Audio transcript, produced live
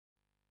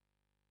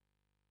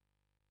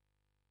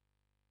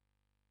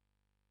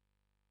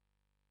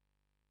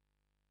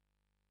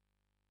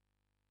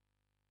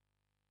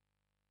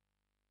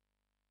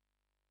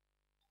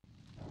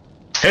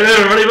Hello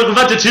everybody, welcome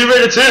back to Tomb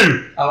Raider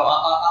 2!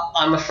 Oh,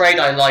 I'm afraid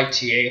I lied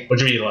to you. What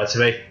do you mean you lied to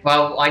me?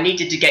 Well, I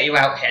needed to get you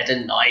out here,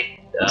 didn't I?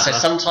 So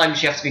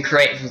sometimes you have to be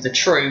creative with the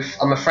truth.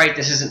 I'm afraid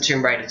this isn't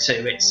Tomb Raider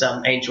 2, it's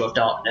Angel of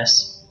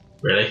Darkness.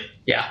 Really?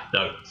 Yeah.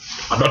 No.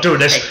 I'm not doing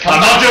this! Hey, I'm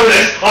not doing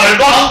this! I'm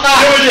not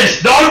doing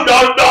this! No,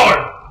 no,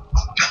 no!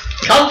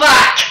 Come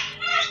back!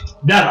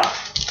 Never!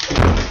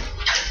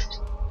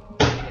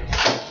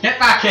 Get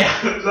back here!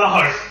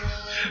 No!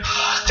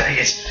 Dang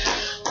it.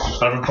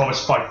 I've been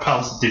promised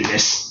 £5 to do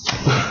this.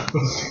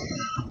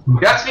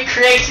 You have to be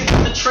creative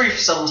with the truth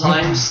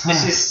sometimes.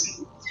 This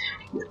is...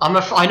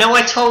 I know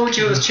I told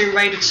you it was Tomb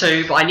Raider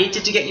 2, but I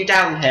needed to get you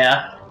down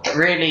here. But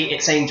really,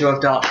 it's Angel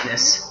of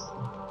Darkness.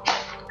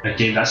 A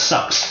game that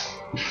sucks.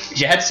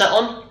 Is your headset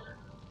on?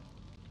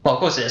 Well, of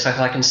course it is, so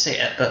I can see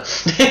it, but...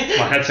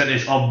 My headset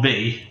is on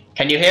me.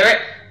 Can you hear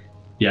it?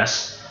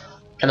 Yes.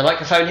 Can the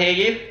microphone hear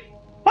you?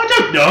 I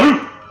don't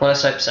know! Well,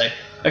 let's hope so.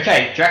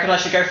 Okay, do you reckon I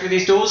should go through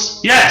these doors?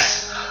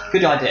 Yes!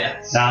 Good idea.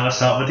 Now let's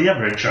start with the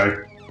other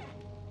intro.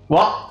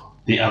 What?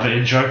 The other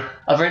intro.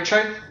 Other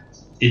intro?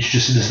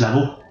 Introducing this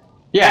level.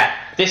 Yeah,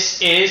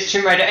 this is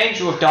Tomb Raider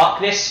Angel of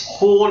Darkness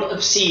Hall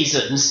of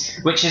Seasons,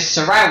 which is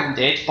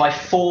surrounded by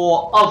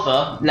 4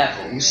 other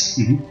levels.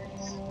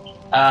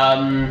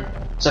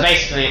 So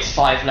basically it's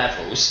 5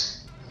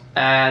 levels.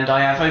 And I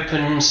have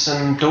opened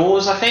some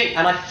doors, I think,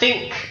 and I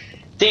think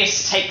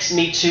this takes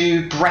me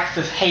to Breath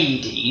of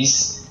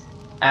Hades.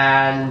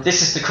 And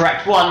this is the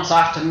correct one, so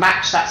I have to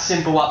match that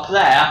symbol up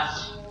there.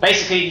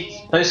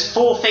 Basically, those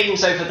 4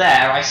 things over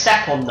there, I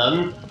step on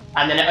them,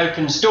 and then it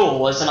opens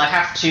doors, and I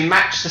have to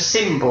match the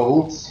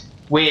symbol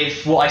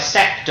with what I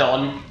stepped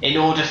on in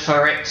order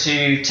for it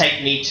to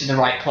take me to the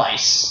right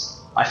place,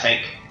 I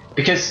think.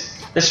 Because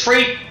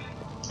every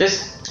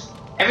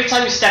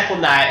time you step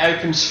on that, it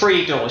opens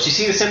 3 doors. You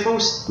see the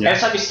symbols? Yeah. Every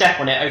time you step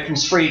on it, it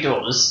opens 3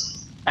 doors.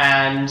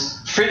 And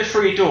through the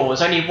 3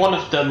 doors, only one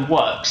of them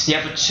works. The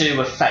other 2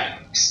 are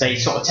fakes. They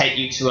sort of take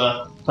you to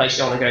a place you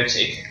don't want to go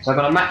to. So I've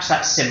got to match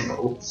that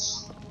symbol.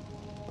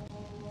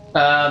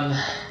 Okay,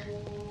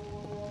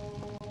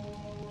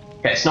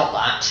 it's not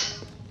that.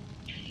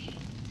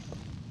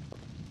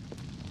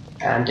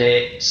 And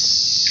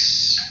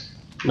it's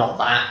not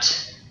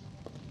that.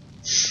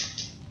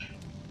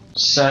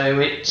 So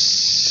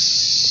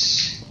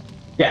it's...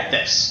 yeah,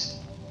 this,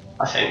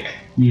 I think.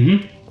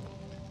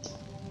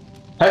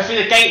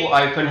 Hopefully the gate will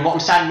open, what I'm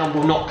standing on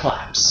will not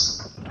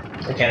collapse.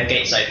 Okay, the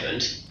gate's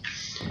opened.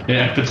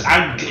 It opens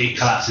and it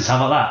collapses, how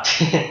about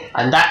that?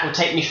 And that will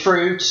take me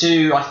through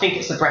to, I think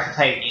it's the Breath of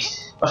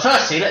Hades. But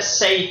firstly, let's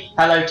say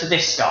hello to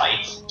this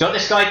guy. Do you know what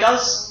this guy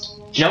does?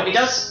 Do you know what he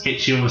does?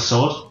 Hits you with a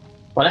sword.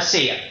 Well, let's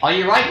see. Are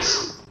you right?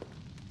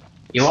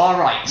 You are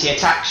right, he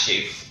attacks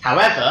you.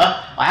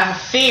 However, I have a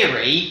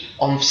theory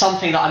on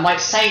something that I might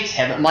say to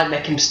him that might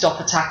make him stop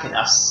attacking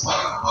us.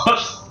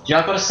 What? Do you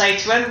know what I've got to say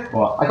to him?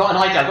 What? I got an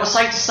idea. I've got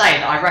something to say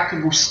that I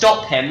reckon will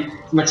stop him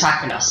from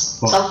attacking us.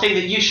 What? Something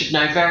that you should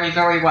know very,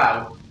 very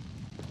well.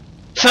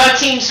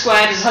 13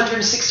 squared is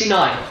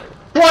 169.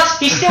 What?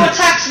 He still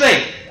attacks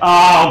me!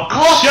 Oh,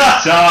 what?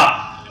 Shut up!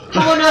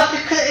 How on earth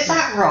is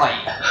that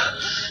right?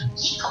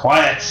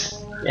 Quiet.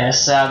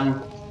 Yes,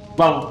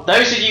 well,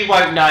 those of you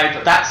won't know,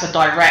 but that's a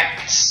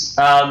direct,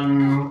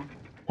 well,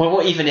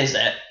 what even is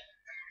it?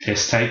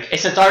 Piss take.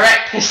 It's a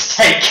direct piss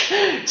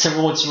take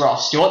towards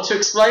Ross. Do you want to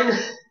explain?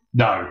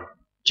 No.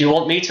 Do you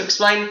want me to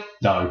explain?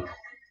 No.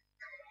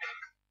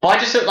 But I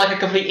just look like a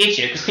complete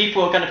idiot because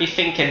people are going to be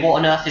thinking, what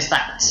on earth is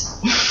that?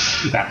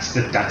 That's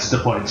the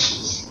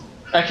point.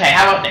 Okay,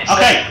 how about this?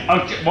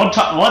 Okay. One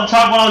time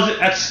when I was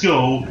at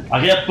school,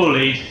 I get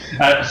bullied,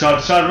 so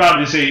I turned around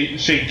and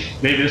think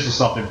maybe this will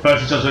stop him.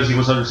 First time I was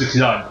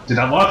 169. Did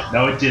that work?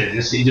 No, it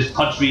didn't. He just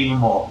punched me even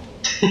more.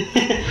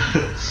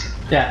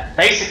 Yeah,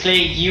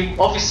 basically, you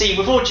obviously,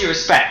 with all due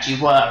respect, you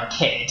were a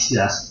kid.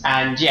 Yes.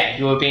 And yeah,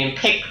 you were being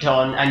picked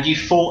on, and you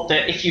thought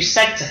that if you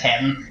said to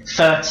him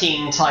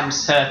 13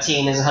 times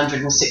 13 is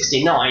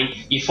 169,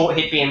 you thought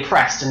he'd be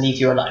impressed and leave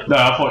you alone. No,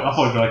 I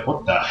thought he'd be like,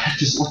 what the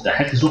heck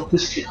is up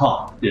this kid?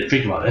 Huh? Didn't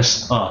think about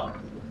this. Huh?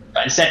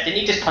 But instead, didn't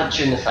he just punch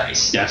you in the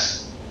face?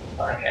 Yes.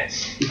 Okay.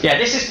 Yeah,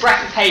 this is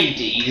Breath of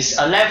Hades,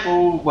 a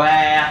level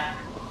where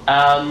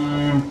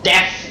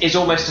death is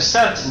almost a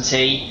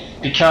certainty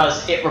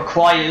because it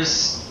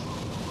requires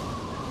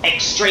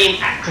extreme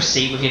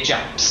accuracy with your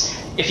jumps.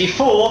 If you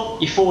fall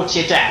to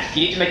your death.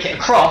 You need to make it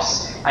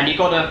across, and you've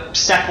got to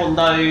step on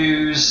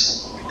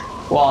those...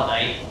 what are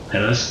they?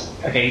 Pillars.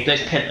 Okay,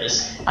 those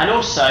pillars. And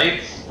also,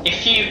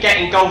 if you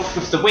get engulfed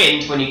with the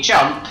wind when you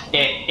jump,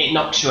 it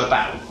knocks you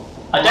about.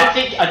 I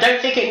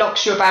don't think it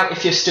knocks you about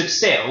if you're stood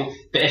still,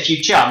 but if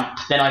you jump,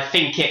 then I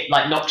think it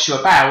knocks you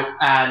about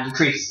and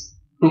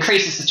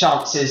increases the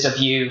chances of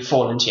you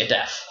falling to your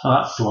death. Oh,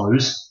 that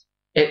blows.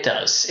 It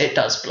does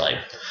blow.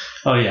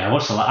 Oh yeah, I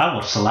watched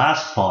the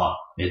last part.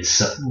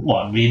 It's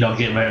what, me not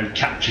getting my own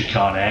capture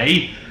card,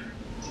 eh?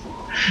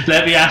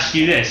 Let me ask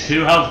you this: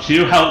 who helped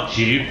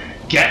you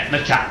get the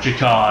capture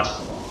card?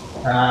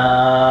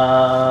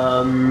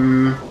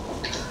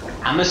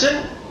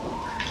 Amazon?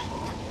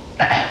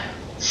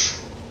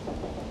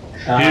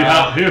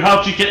 Who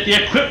helped you get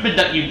the equipment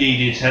that you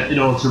needed in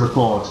order to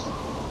record?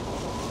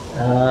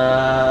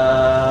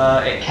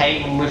 It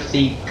came with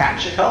the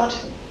capture card.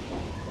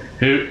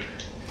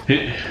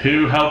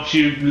 Who helped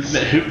you?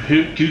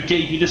 Who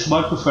gave you this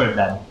microphone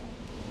then?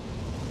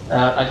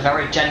 A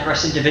very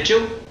generous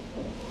individual.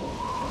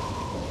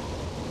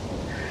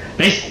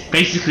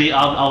 Basically,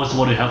 I was the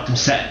one who helped him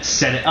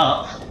set it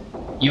up.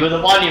 You were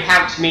the one who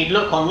helped me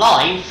look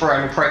online for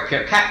an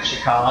appropriate capture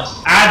card.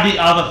 And the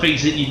other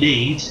things that you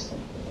need.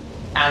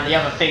 And the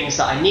other things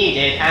that I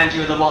needed, and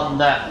you were the one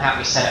that helped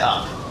me set it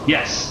up.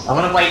 Yes. I'm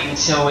gonna wait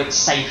until it's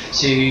safe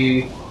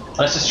to...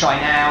 Let's just try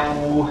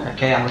now.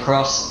 Okay, I'm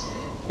across.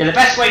 Yeah, the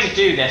best way to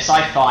do this,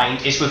 I find,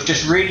 is with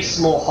just really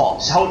small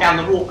hops. Hold down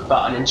the walk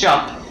button and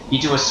jump. You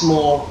do a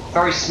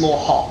very small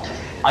hop.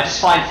 I just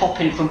find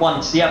hopping from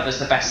one to the other is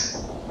the best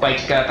way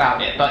to go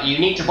about it, but you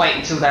need to wait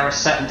until they're a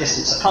certain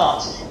distance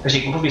apart, because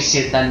you can probably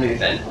see that they're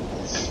moving.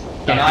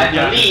 I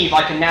believe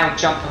I can now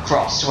jump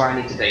across to where I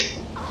need to be.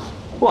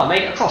 Oh, I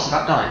made it across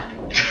without dying.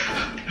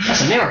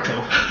 That's a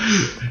miracle.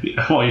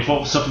 What, you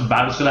thought something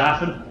bad was going to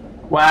happen?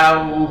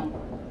 Well,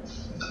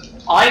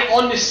 I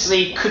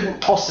honestly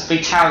couldn't possibly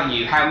tell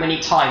you how many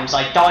times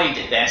I died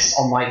at this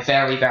on my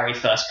very, very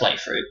first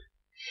playthrough.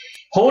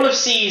 Hall of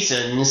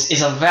Seasons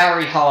is a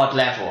very hard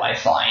level, I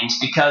find,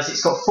 because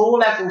it's got 4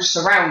 levels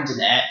surrounding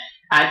it,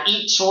 and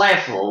each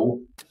level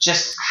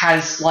just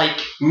has, like,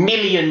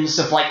 millions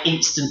of, like,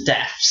 instant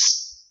deaths.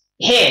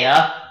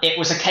 Here, it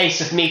was a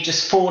case of me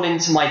just falling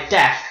to my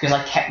death because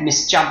I kept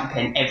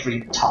misjumping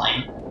every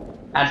time.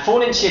 And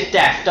falling to your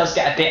death does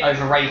get a bit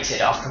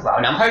overrated after a while,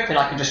 and I'm hoping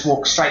I can just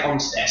walk straight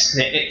onto this,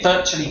 because it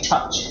virtually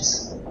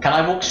touches. Can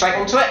I walk straight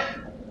onto it?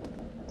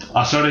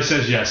 Sorry,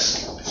 says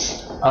yes.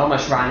 I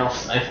almost ran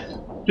off, though.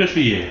 Just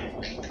for you.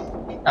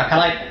 Can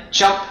I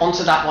jump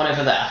onto that one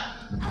over there?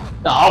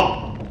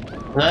 Oh!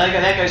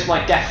 There goes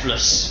my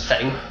deathless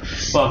thing.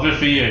 Well, good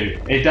for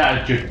you. If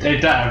that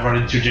had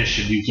running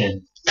tradition, you get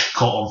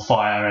caught on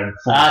fire and...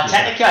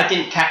 technically I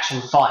didn't catch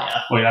on fire.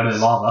 Well, you had a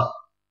lava.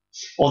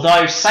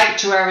 Although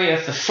Sanctuary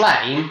of the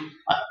Flame...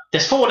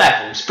 there's 4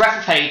 levels. Breath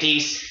of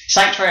Hades,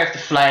 Sanctuary of the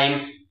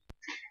Flame,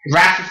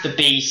 Wrath of the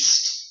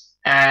Beast,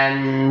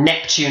 and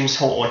Neptune's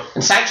Horde.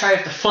 And Sanctuary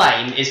of the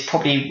Flame is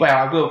probably where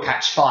I will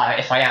catch fire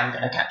if I am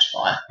going to catch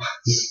fire.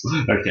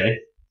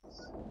 Okay.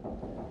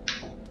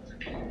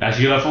 As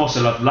you have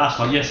also loved the last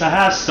one, yes, I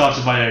have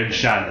started my own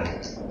channel.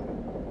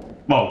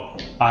 Well,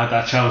 I had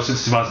that channel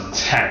since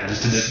 2010, I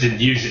just didn't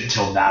use it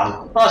until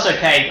now. Well, that's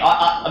okay.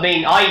 I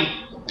mean, I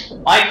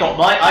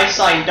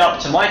signed up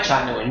to my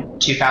channel in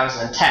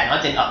 2010.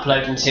 I didn't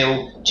upload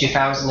until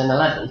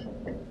 2011.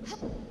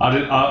 I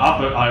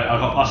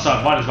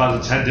started mine in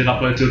 2010, didn't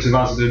upload until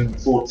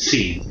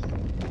 2014.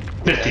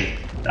 15,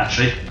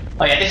 actually.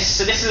 Oh yeah,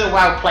 this is a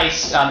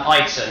well-placed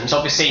items.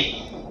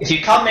 Obviously, if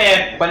you come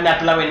here when they're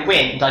blowing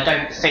wind, I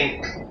don't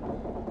think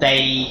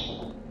they...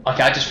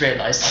 Okay, I just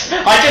realised.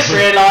 I just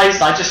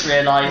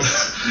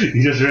realised.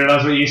 You just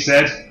realised what you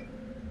said?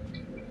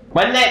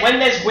 When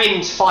there's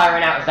wind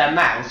firing out of their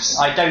mouths,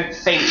 I don't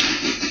think...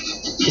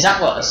 Is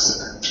that worse?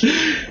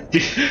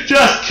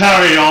 Just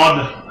carry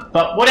on!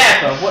 But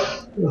whatever.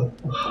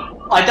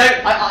 I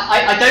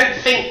don't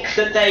think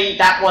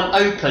that one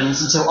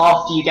opens until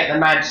after you get the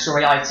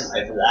mandatory item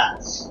over there.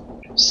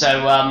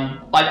 So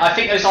I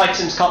think those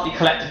items can't be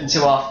collected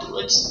until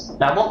afterwards.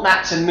 Now I want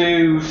that to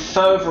move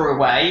further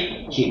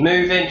away. Keep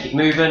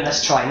moving.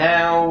 Let's try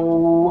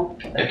now.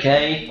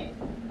 Okay.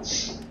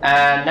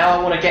 And now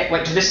I want to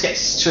wait till this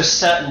gets to a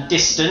certain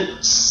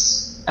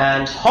distance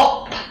and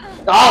hop.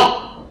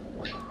 Oh.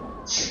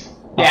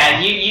 Yeah,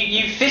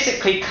 you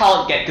physically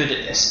can't get good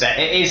at this bit.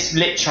 It is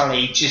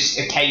literally just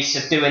a case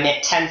of doing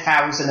it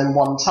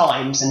 10,001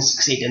 times and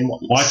succeeding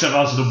once. Why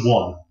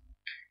 10,001?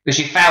 Because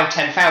you fail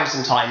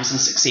 10,000 times and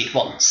succeed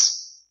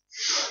once.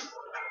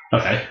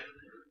 Okay.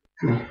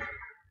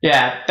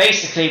 Yeah,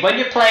 basically, when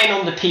you're playing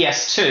on the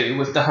PS2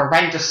 with the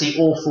horrendously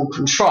awful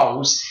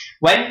controls,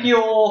 when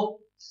you're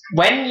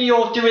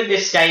doing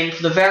this game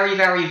for the very,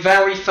 very,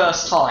 very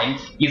first time,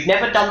 you've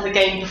never done the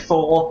game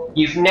before,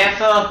 you've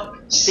never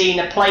seen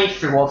a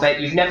playthrough of it,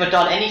 you've never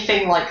done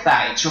anything like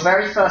that, it's your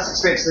very first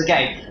experience of the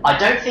game, I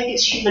don't think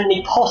it's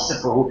humanly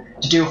possible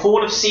to do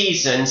Hall of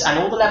Seasons and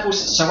all the levels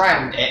that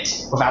surround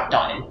it without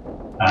dying.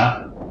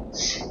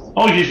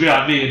 Or you just be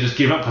like me and just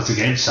give up because the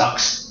game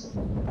sucks.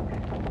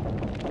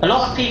 A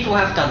lot of people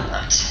have done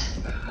that.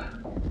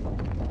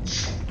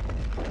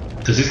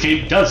 Because this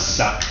game does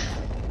suck.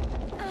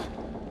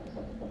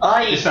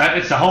 It's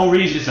the whole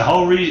reason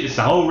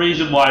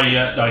why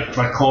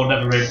my core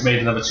never made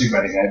another Tomb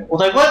Raider game.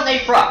 Although weren't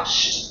they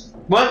rushed?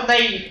 Weren't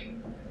they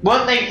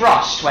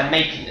rushed when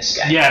making this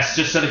game? Yes,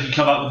 just so they could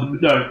come up with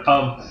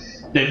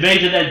they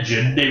made an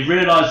engine. They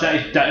realised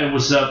that it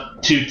was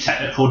too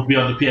technical to be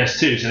on the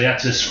PS2, so they had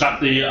to scrap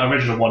the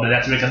original one and they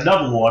had to make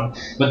another one.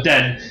 But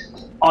then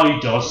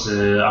Eidos,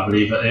 I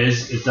believe it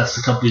is, if that's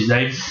the company's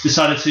name,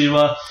 decided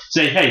to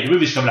say, "Hey, the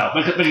movie's coming out.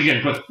 Make it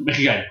again, quick, make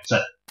a game." So.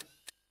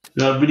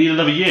 We need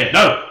another year.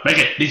 No, make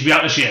it. Needs to be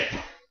out this year.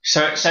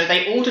 So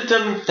they ordered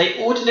them.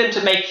 They ordered him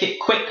to make it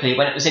quickly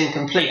when it was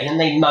incomplete, and then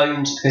they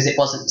moaned because it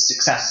wasn't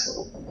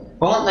successful.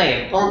 Well,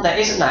 aren't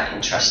they? Isn't that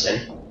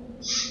interesting?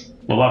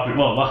 Well,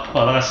 like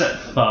I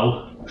said,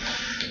 well,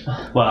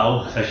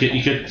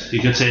 you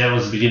could say that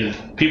was the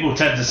beginning. People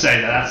tend to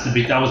say that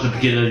that was the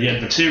beginning of the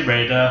end for Tomb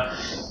Raider,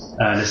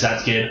 and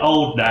that's getting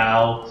old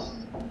now.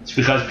 It's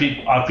because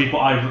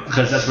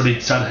because that's when they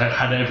started to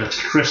hand it over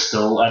to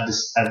Crystal,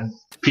 and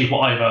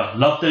people either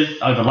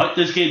like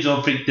those games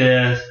or think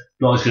they're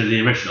not as good as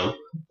the original.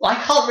 I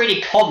can't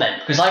really comment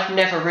because I've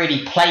never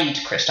really played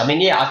Crystal. I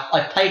mean, yeah,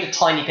 I played a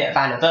tiny bit of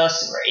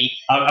Anniversary.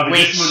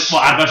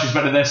 Anniversary is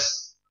better than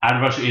this.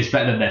 Anniversary is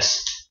better than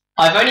this.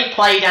 I've only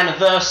played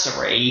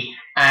Anniversary,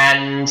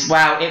 and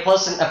well, it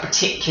wasn't a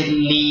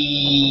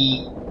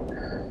particularly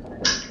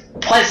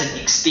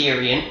pleasant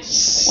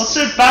experience. What's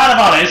so bad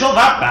about it? It's not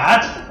that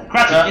bad.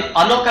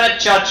 I'm not going to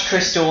judge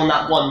Crystal on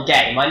that one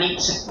game. I need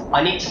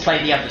to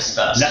play the others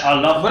first.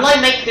 Will I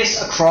make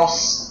this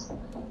across?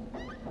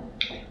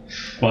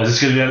 Well,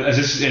 is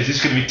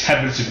this going to be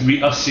 10 minutes of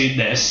us seeing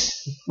this?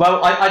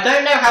 Well, I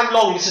don't know how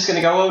long this is going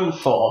to go on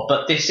for,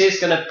 but this is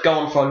going to go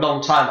on for a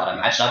long time, I'd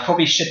imagine. I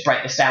probably should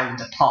break this down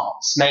into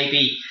parts.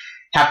 Maybe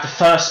have the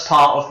first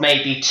part of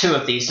maybe 2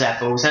 of these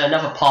levels, and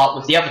another part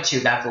with the other 2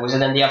 levels, and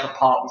then the other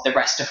part with the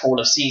rest of Hall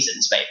of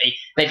Seasons,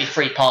 maybe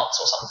 3 parts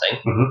or something.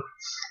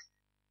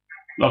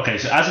 Okay,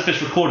 so as of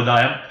this recording,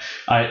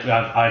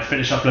 I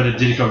finished uploading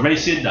Diddy Kong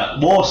Racing,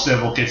 more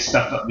Snowball Kids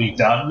stuff that we've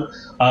done,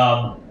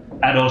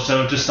 and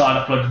also just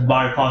started uploading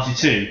Mario Party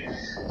 2.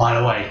 By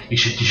the way, you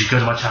should go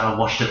to my channel and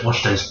watch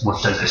those,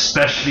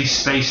 especially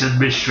Space and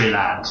Mystery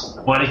Land.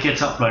 When it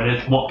gets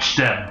uploaded, watch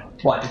them.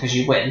 Why? Because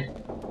you win?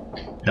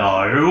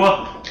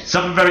 No,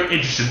 something very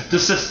interesting.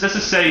 Just to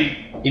say.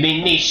 You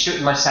mean me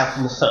shooting myself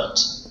in the foot?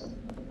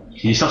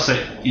 You stop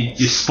saying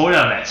you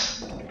spoiling it.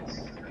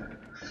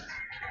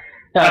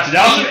 No,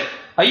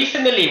 are you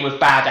familiar with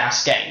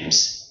Badass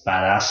Games?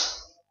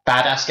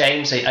 Badass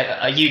Games,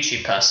 a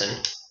YouTube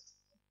person.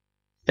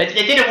 They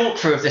did a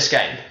walkthrough of this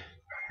game.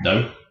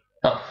 No.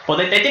 Oh, well,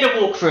 they did a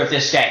walkthrough of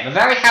this game. A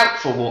very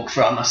helpful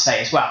walkthrough, I must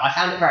say, as well. I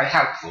found it very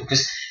helpful,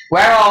 because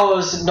where I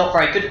was not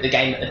very good at the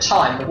game at the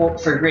time, the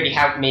walkthrough really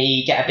helped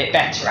me get a bit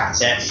better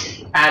at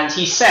it. And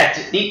he said,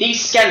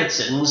 these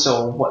skeletons,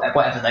 or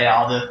whatever they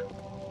are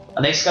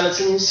they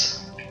skeletons?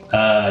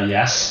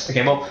 Yes.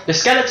 Okay, well, the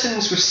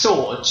skeletons with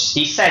swords,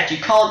 he said you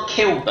can't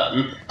kill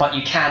them, but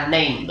you can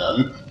name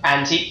them.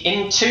 And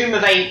in Tomb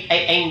of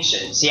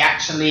Ancients, he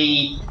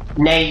actually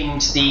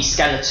named the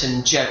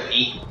skeleton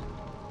Joey,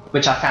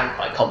 which I found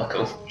quite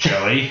comical.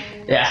 Joey?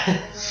 Yeah.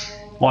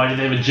 Why did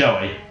they name it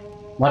Joey?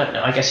 I don't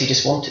know, I guess he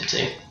just wanted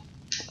to.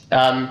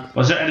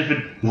 Was there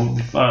anything...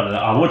 I don't know,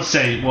 I would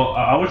say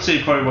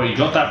probably where you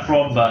got that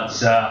from, but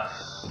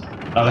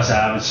like I said,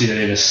 I haven't seen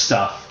any of this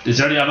stuff. Is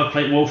there any other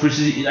walkthroughs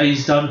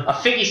he's done? I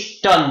think he's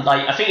done,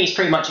 I think he's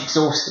pretty much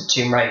exhausted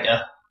Tomb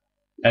Raider.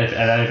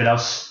 Anything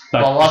else?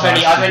 Well,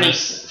 I've only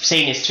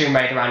seen his Tomb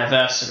Raider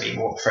Anniversary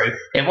walkthrough.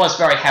 It was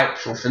very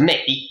helpful for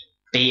me,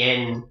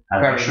 being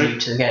very new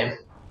to the game.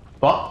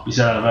 What? You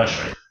said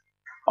Anniversary.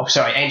 Oh,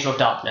 sorry, Angel of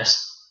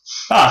Darkness.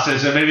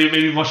 So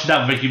maybe watching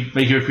that will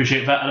make you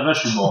appreciate that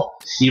Anniversary more.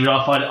 Even though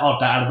I find it odd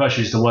that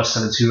Anniversary is the worst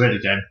selling Tomb Raider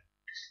game.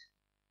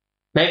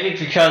 Maybe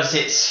because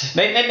it's...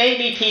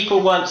 Maybe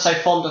people weren't so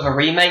fond of a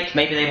remake.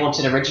 Maybe they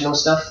wanted original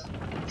stuff.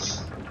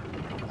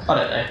 I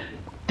don't know.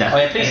 Oh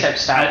yeah, please don't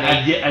stab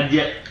me.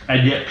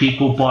 And yet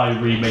people buy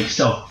remakes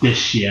of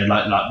this year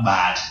like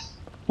mad.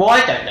 Well,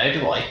 I don't know,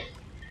 do I?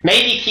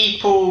 Maybe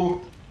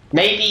people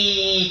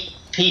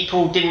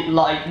didn't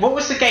like... What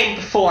was the game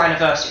before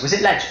Anniversary? Was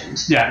it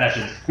Legend? Yeah,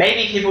 Legend.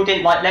 Maybe people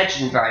didn't like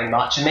Legend very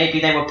much, and maybe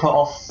they were put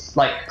off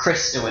like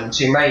Crystal and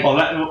Tomb Raider. Well,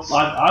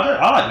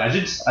 I like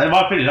Legend. In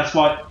my opinion, that's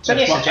why. It's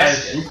only a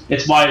suggestion.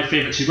 It's my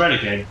favourite Tomb Raider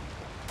game.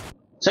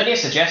 It's only a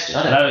suggestion.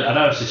 I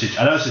know it's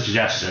a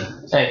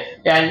suggestion. So,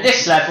 yeah, in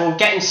this level,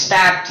 getting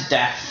stabbed to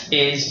death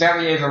is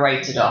very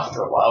overrated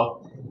after a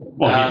while.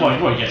 What,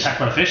 you get attacked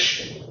by a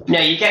fish? No,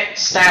 you get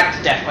stabbed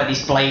to death by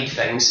these blade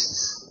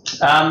things.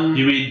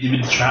 You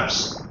mean the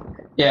traps?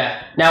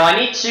 Yeah. Now I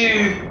need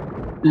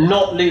to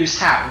not lose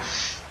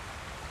health,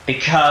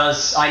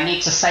 because I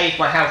need to save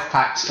my health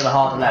packs for the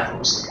harder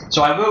levels.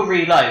 So I will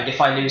reload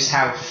if I lose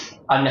health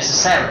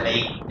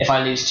unnecessarily, if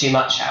I lose too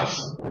much health.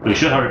 We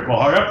should hurry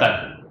up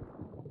then.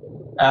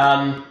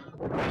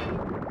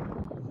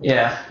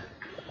 Yeah.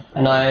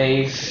 And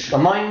my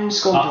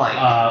mind's gone blank.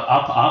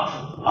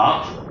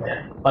 Up.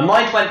 Yeah. My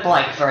mind went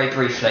blank very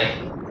briefly.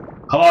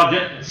 Come on,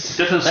 get to the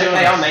surface.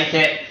 Okay, I'll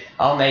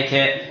make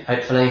it.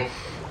 Hopefully.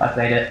 I've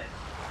made it.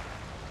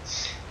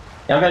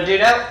 You know what I'm going to do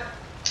now?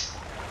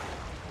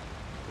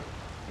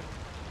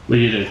 What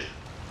do you do?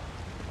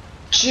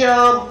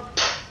 Jump!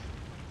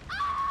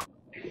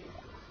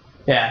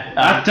 Yeah.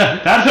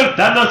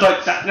 That looks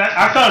like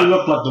that kind of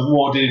looked like the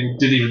water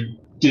didn't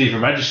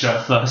even register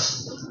at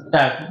first.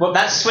 No, well,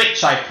 that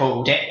switch I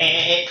pulled,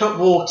 it put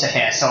water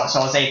here, so I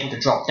was able to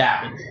drop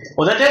down.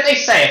 Although, don't they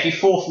say if you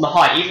fall from a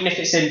height, even if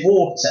it's in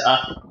water,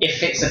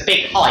 if it's a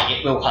big height,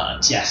 it will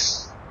hurt?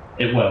 Yes,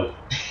 it will.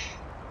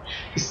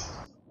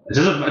 It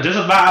doesn't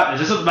matter. It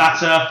doesn't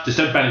matter. Just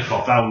don't belly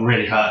flop. That will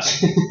really hurt.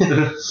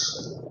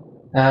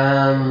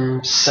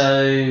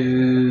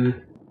 So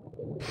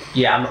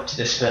yeah, I'm up to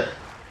this bit.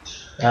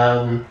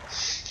 Now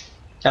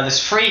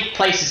there's 3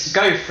 places to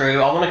go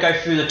through. I want to go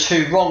through the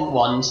 2 wrong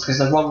ones because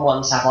the wrong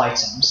ones have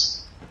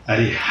items.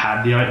 Any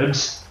handy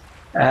items?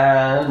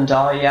 And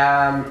I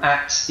am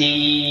at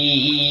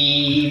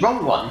the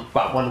wrong one.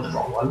 Well, one of the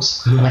wrong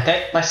ones. And I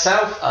get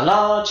myself a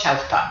large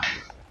health pack.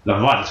 Never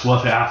mind. It's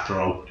worth it after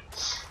all.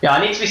 Yeah,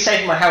 I need to be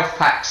saving my health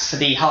packs for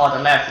the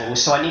harder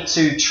levels, so I need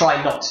to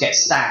try not to get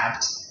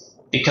stabbed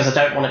because I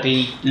don't want to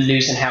be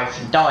losing health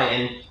and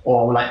dying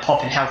or like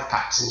popping health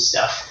packs and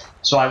stuff.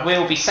 So I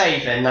will be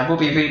saving, I will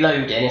be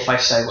reloading if I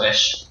so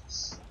wish.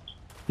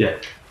 Yeah,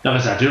 like I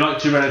said, I do like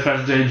to run a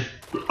presentation.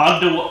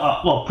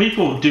 Well,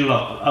 people do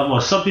like.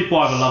 Well, some people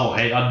either love or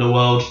hate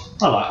Underworld.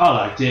 I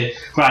liked it.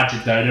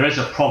 Granted, though, there is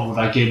a problem with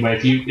that game where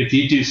if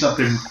you do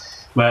something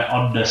where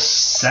on the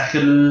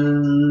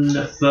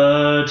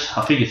third,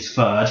 I think it's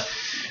third,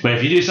 where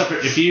if you do something,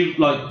 if you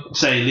like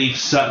say leave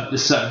certain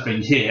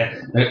thing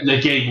here, the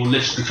game will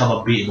literally become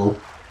unbeatable.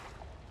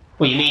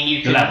 Well, you mean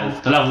you can...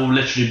 The level will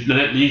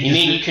literally...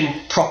 You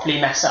can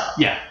properly mess up?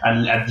 Yeah,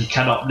 and you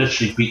cannot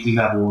literally beat the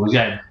level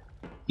again,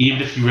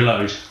 even if you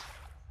reload.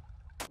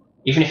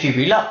 Even if you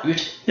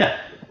reload? Yeah.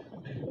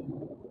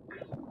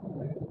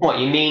 What,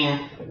 you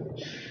mean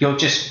you're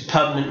just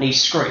permanently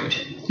screwed?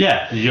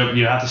 Yeah,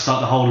 you have to start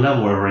the whole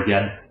level over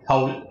again.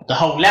 The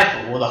whole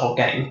level or the whole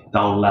game? The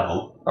whole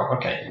level. Oh,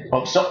 okay.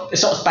 Well, it's not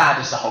as bad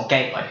as the whole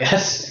game, I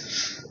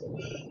guess.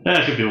 Yeah,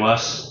 it could be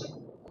worse.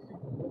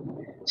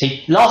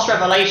 See, Last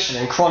Revelation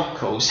and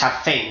Chronicles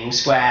have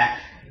things where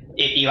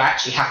you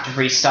actually have to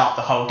restart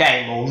the whole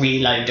game or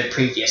reload a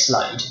previous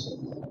load.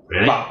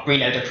 Really? Well,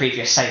 reload a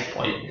previous save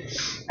point.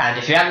 And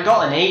if you haven't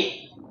got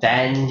any,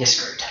 then you're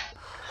screwed.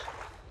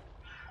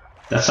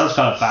 That sounds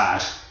kind of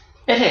bad.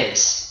 It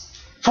is.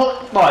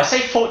 Well, I say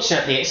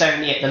fortunately it's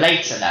only at the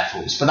later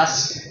levels, but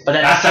that's at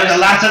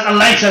the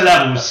later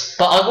levels.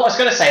 But what I was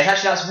going to say is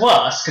actually that's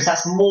worse because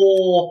that's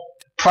more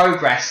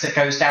progress that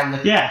goes down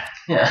the. Yeah.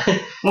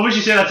 What would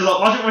you say that's a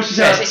lot? What would you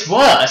say? Yes, it's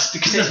worse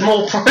because there's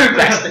more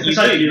progress that you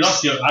like lose. You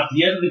lost at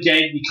the end of the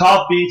game. You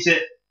can't beat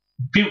it.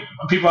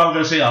 People are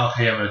going to say,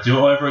 "Okay, I'm going to do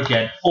it over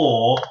again,"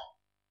 or.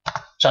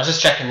 So I was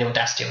just checking the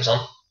Audacity was on.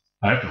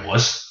 I hope it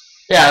was.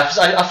 Yeah,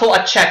 I thought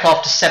I'd check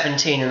after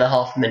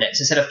 17.5 minutes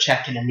instead of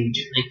checking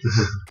immediately.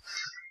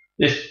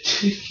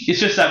 It's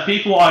just that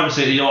people either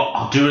say,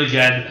 I'll do it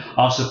again,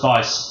 I'll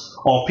suffice,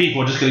 or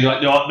people are just going to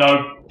be like,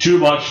 no, too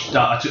much,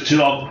 too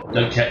long, I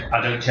don't care.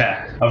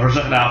 I was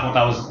looking at it, I thought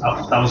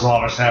that was all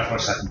I was there for a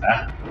second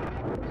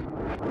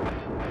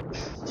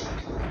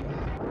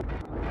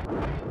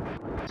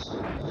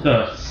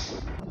there.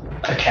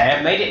 Okay,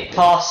 I made it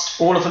past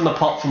all of them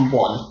apart from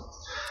one.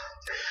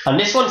 And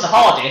this one's the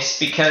hardest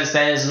because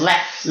there's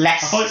less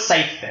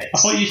safe bits. I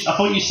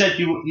thought you said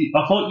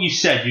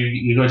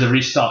you're going to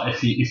restart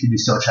if you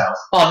lose so much health.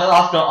 Oh no,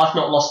 I've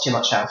not lost too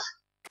much health.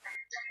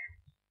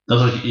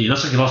 Looks like you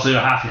lost over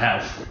half your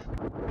health.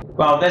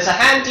 Well, there's a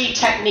handy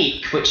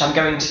technique which I'm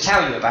going to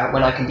tell you about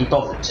when I can be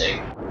bothered to.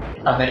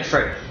 I've made it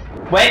through.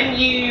 When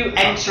you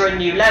enter a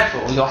new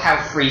level, your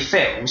health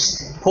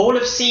refills. Hall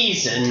of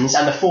Seasons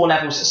and the 4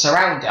 levels that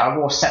surround it are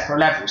all separate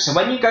levels. So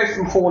when you go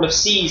from Hall of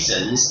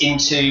Seasons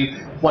into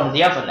one of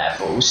the other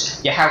levels,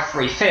 your health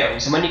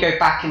refills. And when you go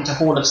back into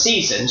Hall of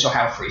Seasons, your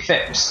health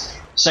refills.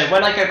 So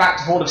when I go back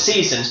to Hall of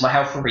Seasons, my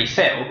health will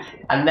refill.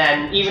 And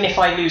then even if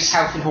I lose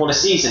health in Hall of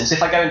Seasons,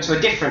 if I go into a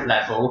different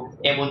level,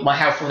 my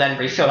health will then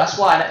refill. That's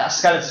why I let that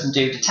skeleton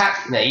dude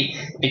attack me,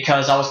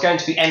 because I was going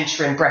to be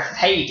entering Breath of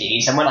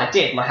Hades, and when I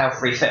did, my health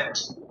refilled.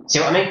 See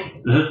what I mean?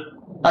 Mm-hmm.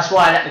 That's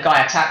why I let the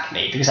guy attack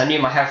me, because I knew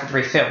my health would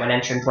refill when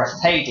entering Breath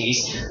of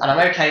Hades, and I'm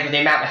okay with the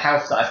amount of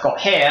health that I've got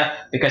here,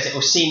 because it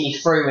will see me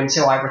through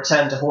until I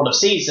return to Hall of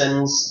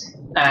Seasons,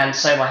 and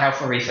so my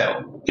health will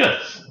refill. Good.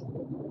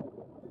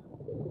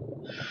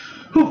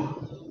 Whew.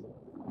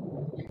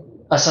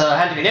 That's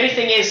handy. The only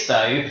thing is,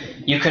 though,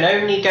 you can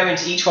only go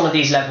into each one of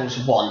these levels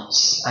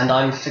once, and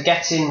I'm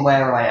forgetting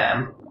where I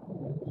am.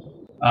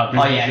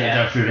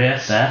 Go through here,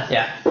 there.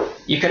 Yeah.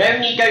 You can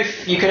only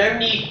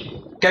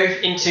go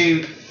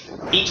into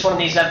each one of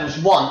these levels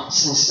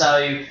once, and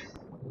so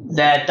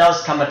there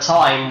does come a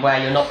time where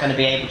you're not going to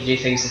be able to do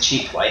things the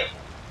cheap way.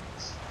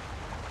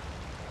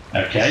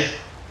 Okay.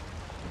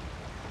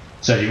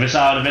 So if you miss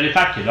out on a mini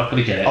pack, you're not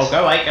going to get it. Oh,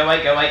 go away.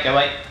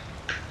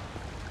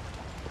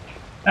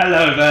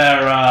 Hello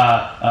there,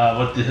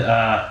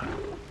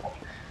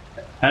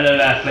 hello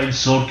there, flame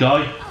sword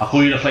guy. I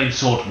call you the flame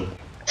swordman.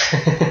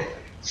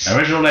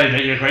 Original name,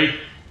 don't you agree?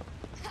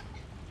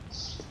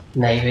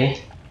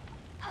 Maybe.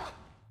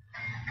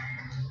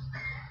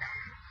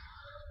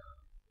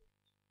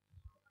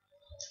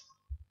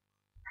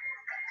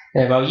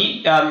 Yeah, well,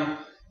 I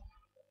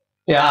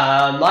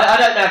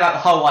don't know about the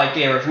whole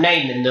idea of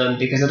naming them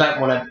because I don't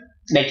want to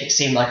make it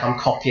seem like I'm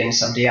copying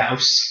somebody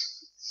else.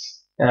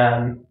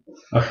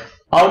 Okay.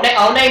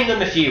 I'll name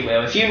them if you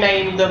will. If you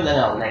name them, then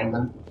I'll name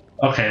them.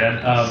 Okay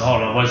then.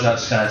 Hold on. Where's that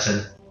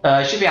skeleton?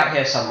 It should be out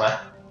here somewhere.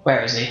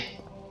 Where is he?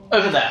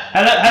 Over there.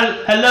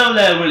 Hello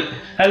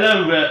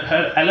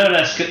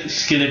there,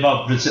 Skilly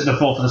Bob, the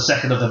 4th and the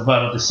 2nd of the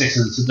 3rd of the 6th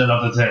and the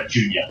 9th of the 10th,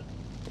 Junior.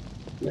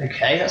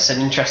 Okay, that's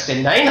an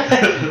interesting name.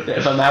 Bit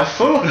of a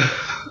mouthful.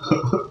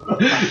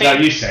 Now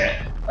you say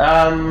it.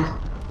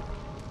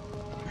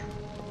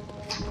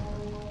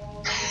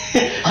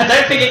 I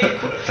don't think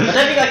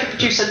I could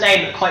produce a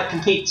name that quite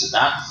competes with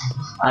that.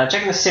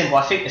 Checking the symbol,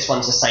 I think this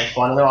one's a safe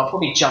one, although I'll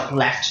probably jump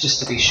left just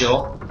to be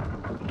sure.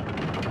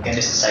 Okay,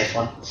 this is a safe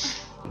one.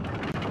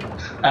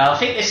 I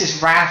think this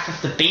is Wrath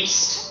of the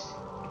Beast.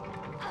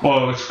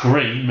 Well, it's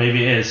green,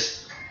 maybe it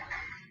is.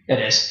 It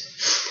is.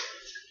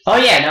 Oh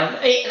yeah, now,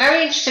 a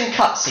very interesting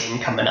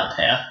cutscene coming up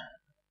here.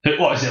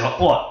 What is it?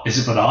 What? Is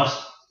it Bernard?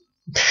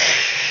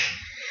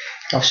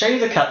 I'll show you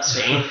the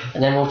cutscene,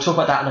 and then we'll talk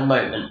about that in a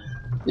moment.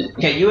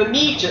 Okay,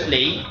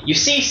 you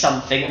see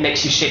something that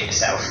makes you shit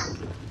yourself.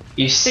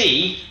 You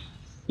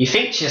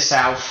think to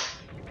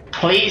yourself,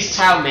 please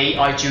tell me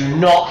I do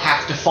not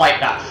have to fight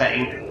that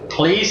thing.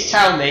 Please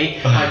tell me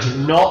I do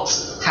not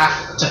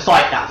have to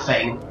fight that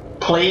thing.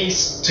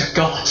 Please to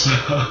God.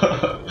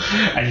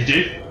 And you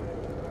do?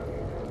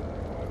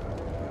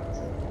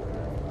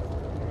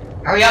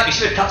 Hurry up, you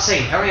should have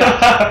cutscene, hurry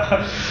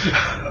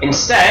up.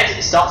 Instead,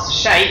 it starts to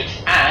shake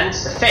and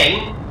the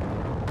thing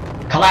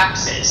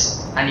collapses.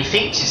 And you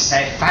think to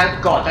yourself,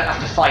 thank God, I don't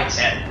have to fight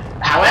it.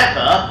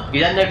 However,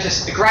 you then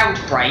notice the ground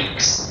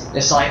breaks.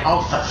 It's like,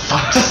 oh, for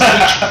fuck's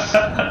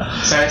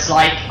sake. So it's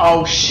like,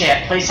 oh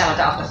shit, please tell me I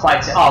don't have to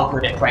fight it. Oh,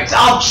 good, it breaks.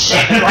 Oh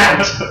shit, the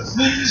ground.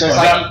 So it's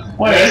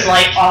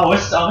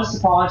it's the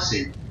part I've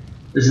seen,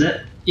 isn't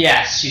it?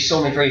 Yes, you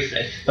saw me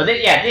briefly. But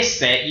this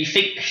bit, you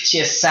think to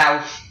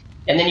yourself,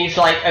 and then you're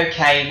like,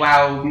 okay,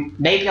 well,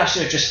 maybe I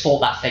should have just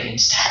fought that thing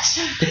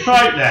instead.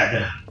 Right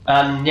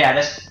then. Yeah,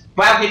 there's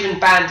well-hidden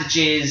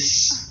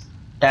bandages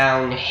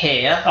down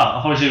here. Oh,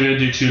 I thought you were going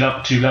to do two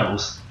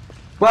levels.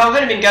 Well, I've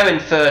only been going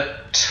for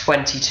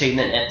 22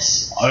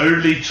 minutes.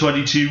 Only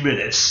 22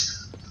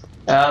 minutes?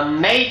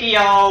 Maybe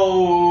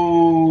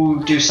I'll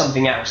do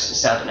something else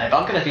instead, I don't know, but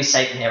I'm going to be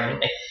safe in here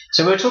anyway.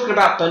 So we were talking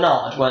about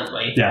Bernard, weren't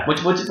we? Yeah.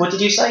 What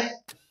did you say?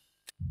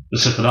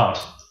 It's Bernard.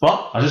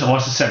 What? I just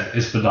wanted to say,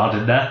 is Bernard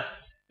in there?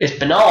 Is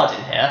Bernard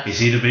in here? Is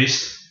he the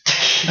beast?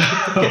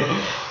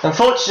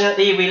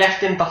 Unfortunately, we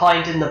left him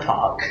behind in the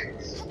park.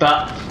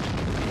 But,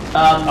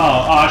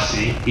 oh, I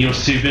see. He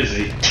was too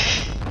busy.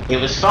 He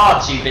was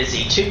far too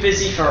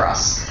busy for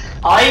us.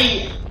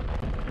 I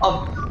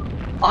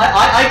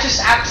just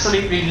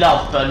absolutely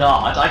love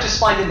Bernard. I just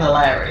find him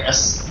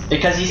hilarious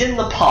because he's in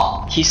the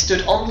park. He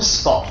stood on the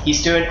spot.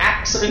 He's doing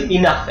absolutely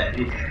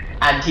nothing,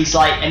 and he's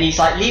like,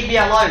 leave me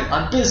alone.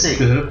 I'm busy.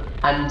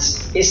 And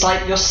it's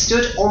like, you're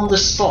stood on the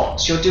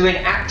spot. You're doing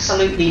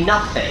absolutely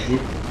nothing.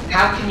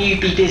 How can you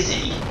be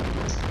busy?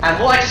 And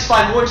what I just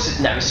find more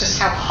interesting to know is just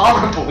how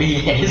horrible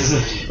he is.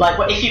 Like,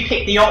 well, if you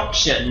pick the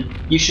option,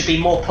 you should be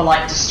more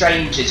polite to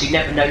strangers, you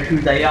never know who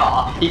they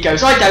are. He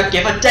goes, I don't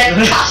give a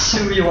dead cuss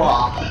who you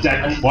are.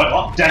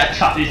 What? Dead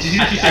cuss? Did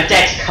you say a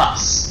dead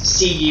cuss.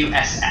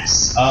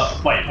 C-U-S-S.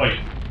 Wait.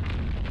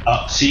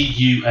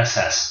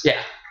 C-U-S-S.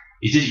 Yeah.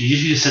 He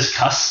just says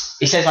cuss?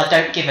 He says, I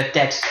don't give a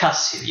dead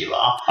cuss who you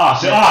are.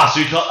 So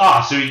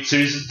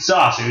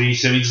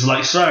he's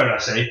like swearing, I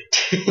see.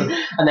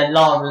 And then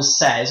Lara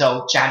says,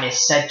 oh,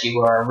 Janice said you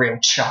were a real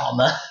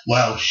charmer.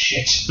 Well,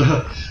 shit.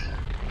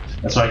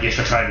 That's what I get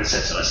for trying to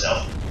censor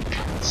myself.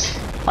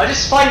 I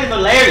just find him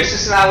hilarious,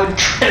 just how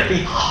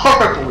incredibly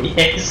horrible he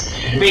is.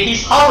 I mean,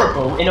 he's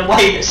horrible in a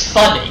way that's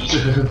funny.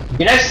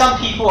 You know, some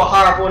people are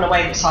horrible in a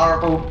way that's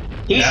horrible.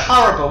 He's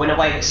horrible in a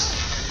way that's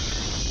funny.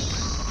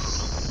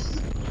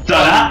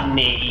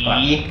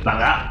 Like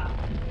that?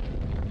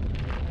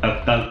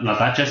 Like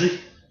that, Jesse?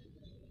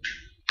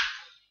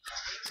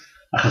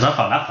 Because I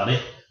found that funny.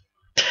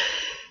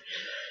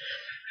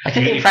 I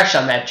get the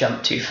impression I may have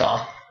jumped too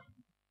far.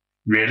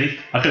 Really?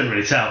 I couldn't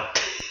really tell.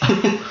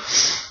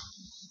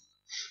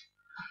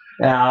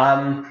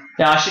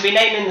 I should be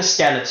naming the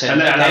skeleton.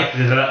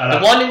 The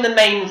one in the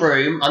main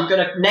room, I'm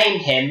going to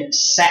name him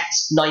Set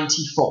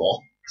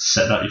 94.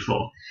 Set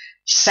 94.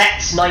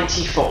 Set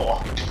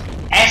 94.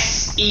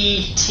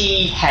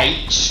 S-E-T-H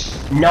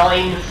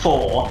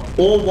 94.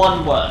 All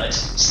one word.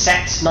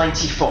 Set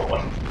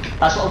 94.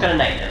 That's what I'm going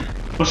to name him.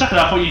 For a second,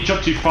 I thought you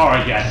jumped too far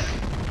again.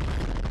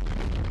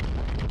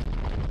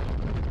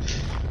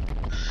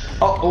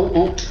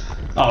 Oh,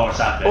 what's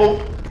happening?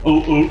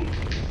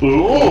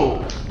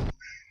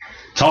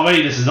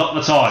 Tommy, this is not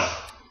the time.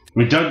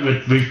 We've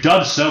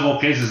done snowball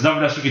kids. There's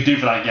nothing else we can do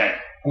for that game.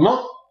 I'm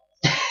not.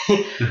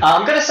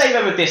 I'm going to save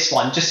over this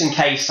one just in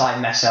case I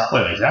mess up.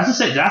 Wait, did I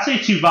say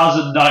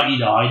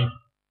 2099?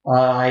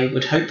 I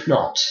would hope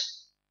not.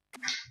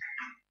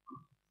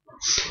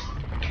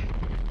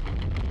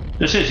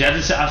 No, seriously,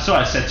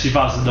 I said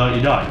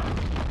 2099.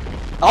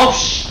 Oh,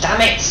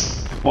 damn it!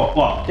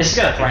 What? This is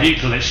going to break. You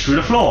glitched through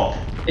the floor.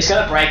 It's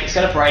going to break,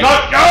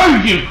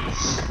 No, you!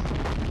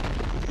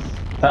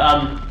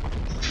 But,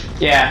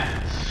 yeah.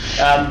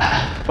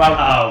 Well...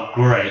 Oh,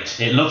 great.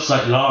 It looks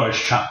like Lara's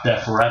trapped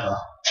there forever.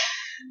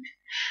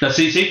 Now,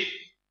 see?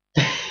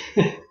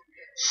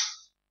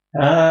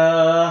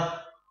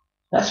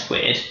 That's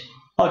weird.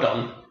 Hold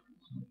on.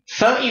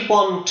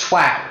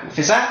 3112,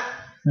 is that?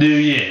 New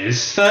Year's.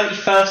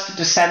 31st of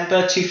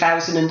December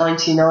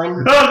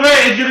 2099? Oh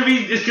great,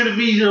 it's gonna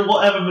be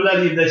whatever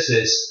millennium this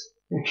is.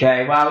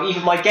 Okay, well,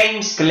 either my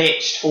game's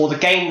glitched, or the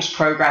game's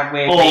programmed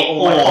weirdly,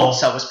 or my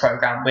console was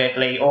programmed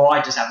weirdly, or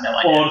I just have no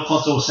idea. Or the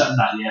console's set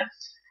that yet.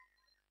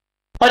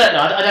 I don't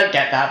know, I don't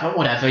get that, but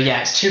whatever,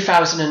 yeah, it's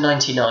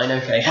 2099,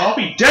 okay. I'll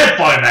be dead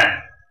by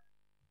then!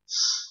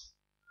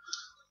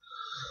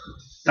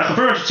 I can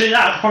pretty much say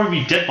that, I'll probably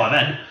be dead by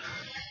then.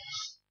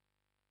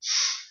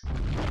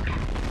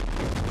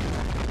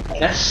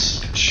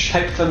 Let's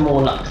hope for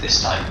more luck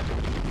this time.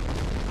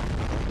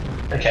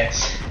 Okay.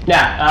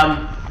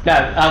 Now,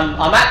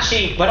 I'm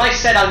actually, when I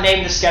said I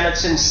named the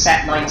skeleton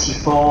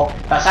Set94,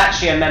 that's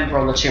actually a member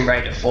on the Tomb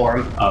Raider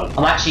forum. Oh.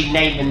 I'm actually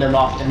naming them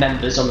after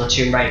members on the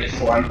Tomb Raider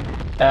forum.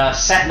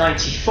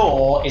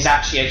 Set94 is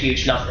actually a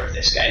huge lover of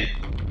this game.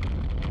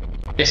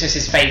 This is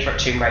his favourite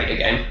Tomb Raider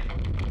game.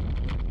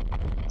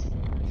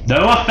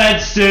 No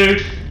offense,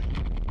 dude.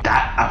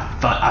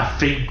 I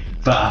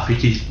think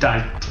he's.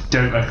 I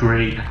don't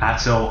agree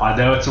at all. I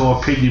know it's all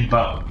opinion,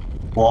 but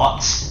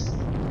what?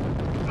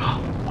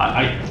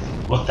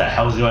 What the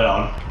hell's going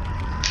on?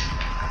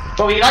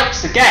 Well, he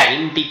likes the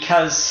game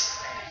because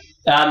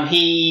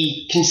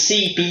he can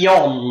see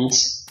beyond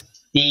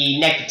the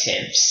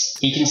negatives.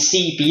 He can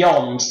see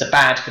beyond the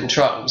bad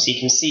controls. He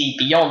can see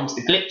beyond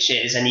the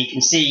glitches, and he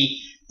can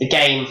see the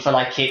game for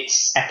like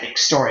its epic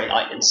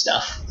storyline and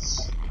stuff.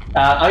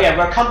 Oh yeah,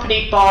 we're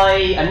accompanied by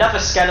another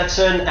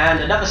skeleton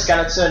and another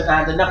skeleton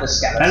and another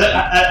skeleton.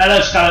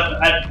 Hello,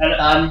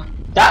 skeleton.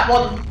 That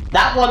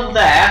one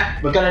there,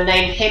 we're going to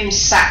name him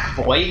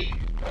Sackboy.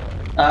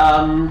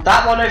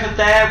 That one over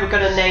there, we're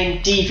going to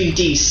name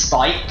DVD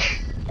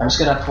Spike. I'm just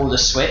going to pull the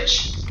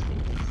switch.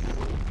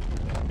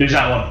 Who's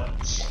that one?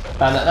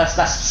 That's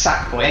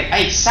Sackboy.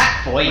 Hey,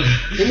 Sackboy,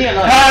 leave me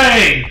alone.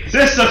 Hey,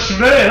 this looks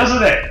familiar,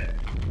 doesn't it?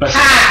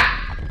 Ha!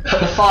 Put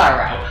the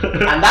fire out.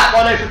 And that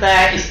one over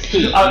there is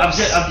Pete. I'm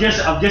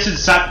guessing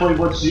Sackboy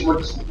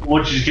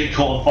once you get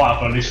caught on fire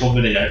for at least one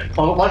video.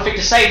 Well, one thing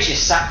to say to you,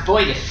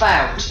 Sackboy, you're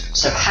found.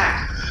 So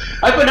ha!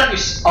 Open up your.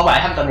 Oh wait, I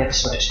haven't done the other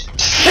switch.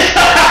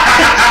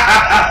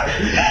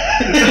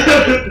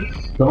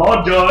 Come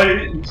on,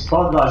 guys!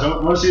 Come on, guys! I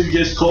want to see if he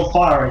gets caught on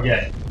fire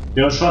again.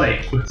 You know what's funny?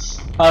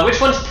 Which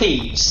one's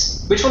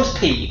Peeves? Which one's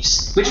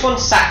Peeves? Which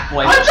one's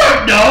Sackboy? I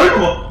don't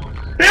know!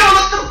 They all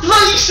look the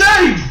bloody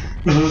same!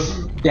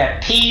 Yeah,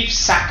 Peeves,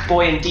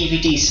 Sackboy, and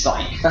DVD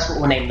Spike. That's what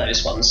we'll name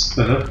those ones.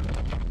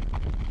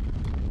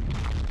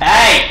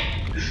 Hey!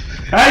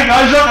 Hey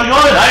guys, look, I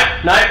got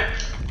it! No.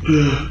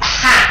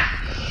 Ha!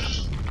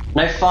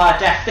 No fire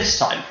death this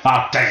time.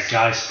 Ah, dang it,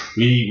 guys.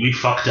 We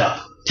fucked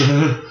up.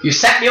 You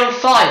set me on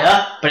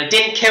fire, but it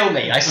didn't kill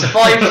me. I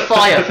survived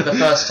fire for the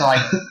first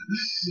time.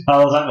 How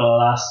long's that gonna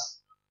last?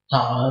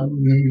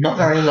 Not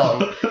very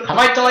long. Have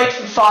I died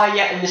from fire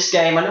yet in this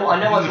game? I know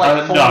I've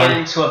like fallen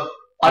into a.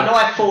 I know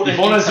I've fallen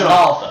into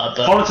lava,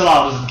 but falling into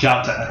lava doesn't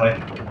count technically.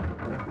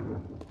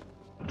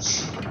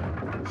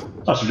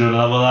 I should do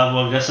another level,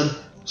 I'm guessing.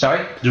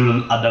 Sorry? Do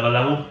another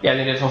level? Yeah,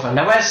 we do it.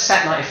 Now where's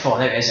Set94?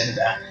 There it is over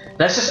there.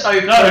 Let's just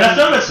open. No, that's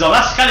not it.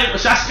 That's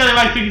kind of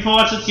my thing for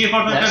us to see if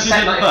I can do it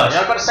first.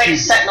 I've got to say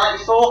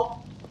Set94.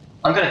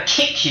 I'm going to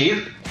kick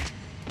you.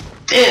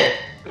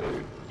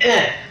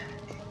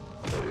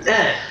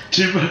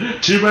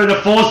 Tomb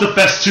Raider 4 is the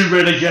best Tomb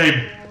Raider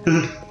game.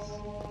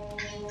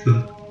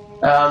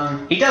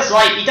 He does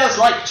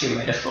like Tomb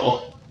Raider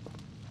 4.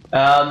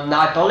 Now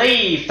I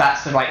believe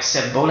that's the right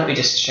symbol. Let me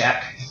just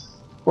check.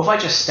 What have I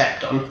just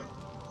stepped on?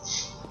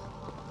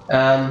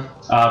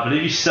 I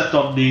believe you stepped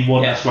on the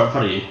one that's right in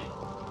front of you.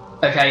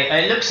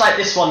 Okay, it looks like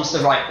this one's the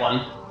right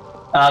one.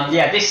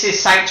 Yeah, this is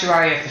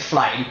Sanctuary of the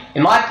Flame.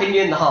 In my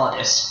opinion, the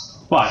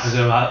hardest. Why? Because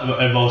it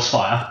involves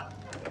fire.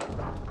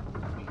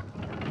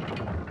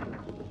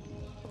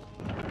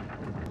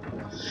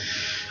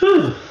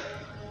 Whew.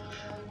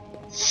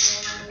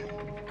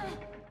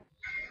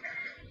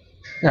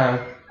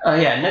 No. Oh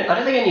yeah, no, I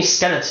don't think any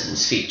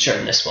skeletons feature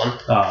in this one.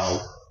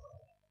 Oh.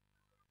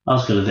 I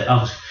was gonna name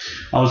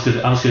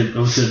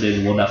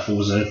the one that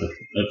falls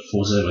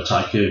over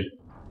Tycoon.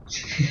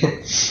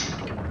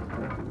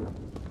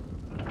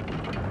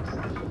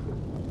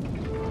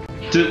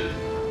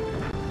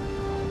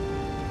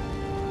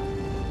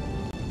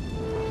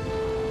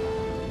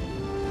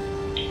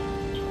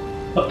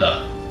 What the?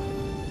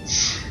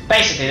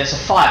 Basically, there's a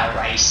fire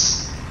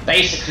race.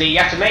 Basically, you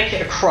have to make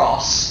it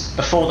across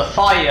before the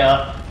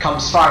fire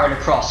comes firing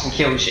across and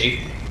kills you.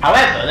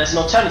 However, there's an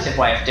alternative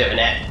way of doing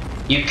it.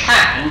 You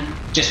can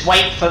just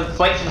wait for the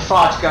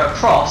fire to go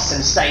across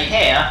and stay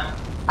here,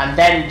 and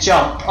then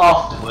jump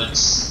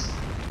afterwards,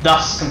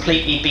 thus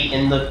completely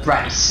beating the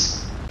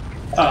race.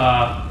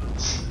 Why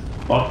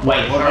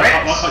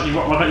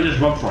can't you just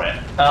run for it?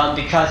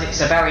 Because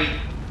it's a very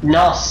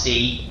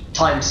nasty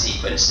time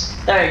sequence.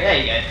 There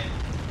you go.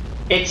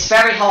 It's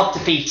very hard to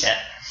beat it,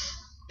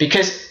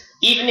 because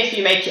even if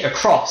you make it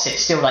across, it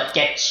still like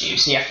gets you,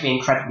 so you have to be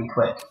incredibly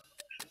quick.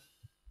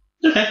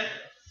 Okay.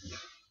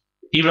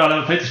 Even though I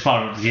never played this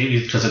part of the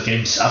game because the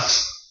game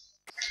sucks.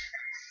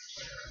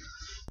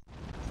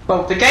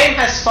 Well, the game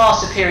has far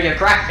superior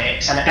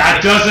graphics and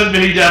that doesn't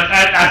mean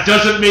that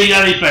doesn't mean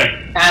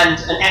anything. And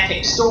an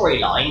epic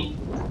storyline.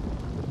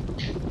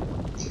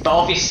 But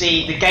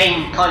obviously, the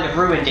game kind of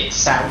ruined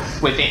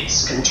itself with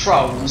its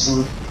controls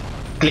and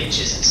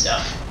glitches and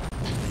stuff.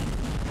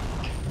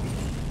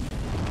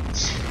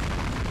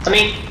 I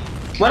mean,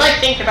 when I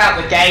think about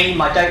the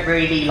game, I don't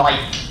really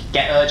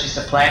get urges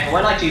to play it, but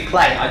when I do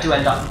play it, I do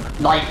end up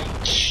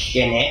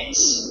liking it.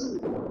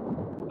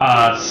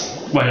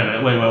 Wait a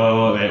minute,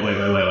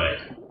 wait.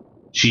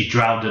 She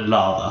drowned in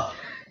lava.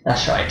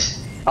 That's right.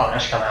 Oh, now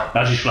she's come out.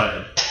 Now she's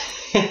floating.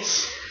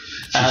 She's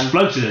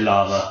floated in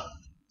lava.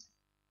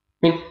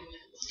 I mean,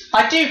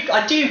 I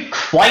do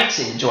quite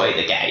enjoy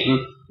the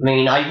game. I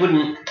mean, I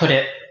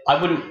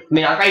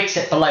rate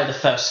it below the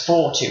first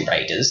 4 Tomb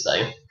Raiders,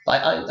 though.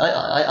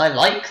 I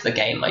like the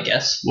game, I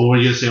guess. Well, what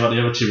are you going to say about the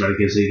other Tomb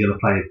Raiders? Are you going to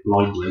play it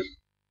blindly?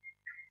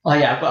 Oh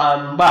yeah,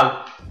 but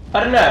well, I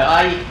don't know.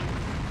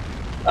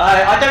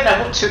 I don't know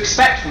what to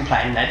expect from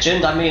playing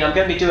Legend. I mean, I'm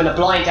going to be doing a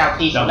blind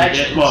LP for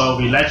Legend. Well, it'll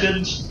be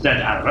Legend, then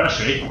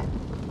Anniversary.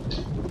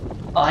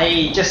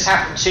 I just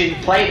have to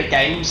play the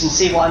games and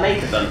see what I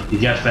make of them. You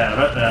get to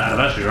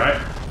Anniversary, right?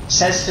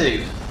 Says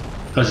who?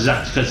 Because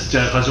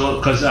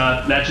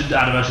Legend,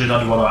 Anniversary, and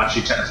Underworld are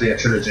actually technically a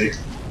trilogy.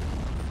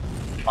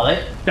 Are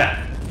they?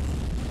 Yeah.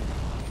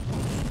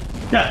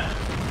 Yeah.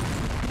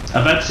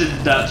 Events in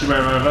Tomb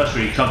Raider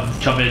Anniversary come in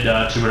Tomb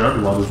Raider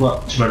Underworld as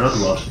well. Tomb Raider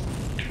Underworld.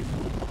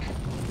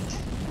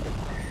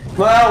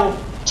 Well,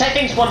 take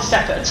things one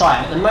step at a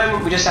time. At the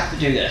moment, we just have to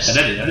do this. And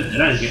then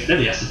he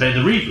has to play the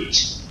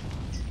reboot.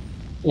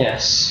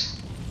 Yes.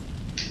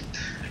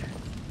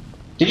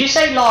 Did you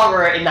say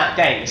Lara in that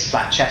game is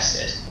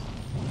flat-chested?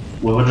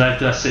 Well,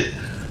 that's it.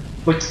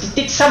 Well,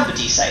 did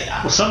somebody say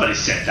that? Well, somebody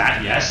said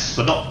that, yes,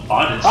 but not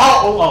I didn't.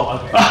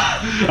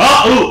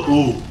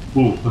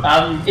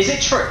 Okay. Is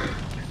it true?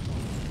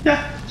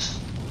 Yeah.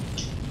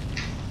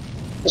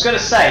 I was going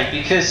to say,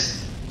 because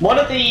one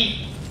of the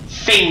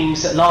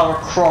things that Lara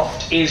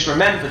Croft is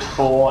remembered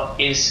for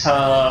is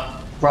her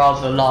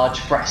rather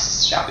large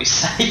breasts, shall we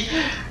say,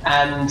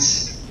 and...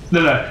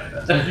 No.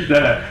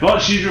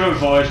 What she's remembered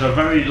for is her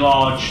very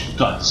large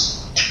guts.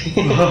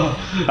 And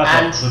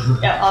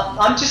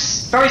I'm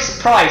just very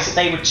surprised that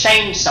they would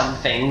change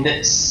something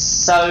that's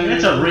so...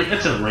 It's a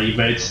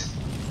reboot.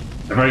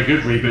 A very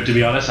good reboot, to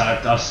be honest.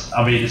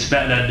 I mean, it's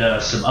better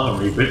than some other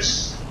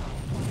reboots.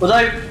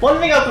 Although, one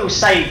thing I will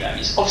say though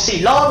is,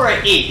 obviously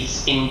Lara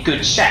is in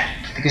good shape,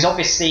 because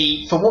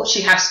obviously, for what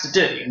she has to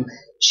do,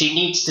 she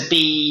needs to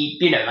be,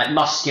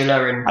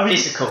 muscular and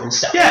physical and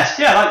stuff.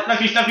 Yeah,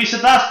 like you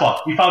said last part.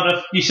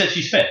 You said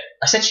she's fit.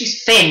 I said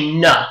she's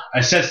thin.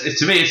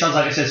 To me, it sounds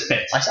like it says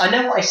fit. I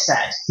know what I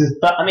said,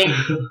 but I mean,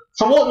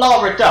 for what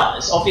Lara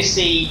does,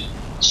 obviously,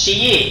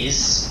 she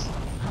is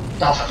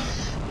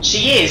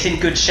in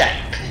good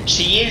shape.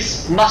 She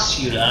is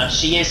muscular.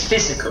 She is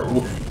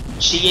physical.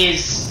 She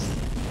is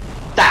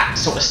that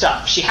sort of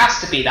stuff. She has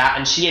to be that,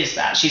 and she is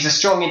that. She's a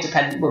strong,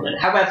 independent woman.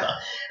 However,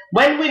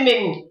 when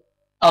women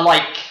are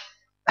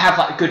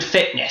have good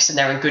fitness and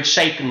they're in good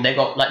shape and they've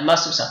got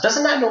muscle and stuff,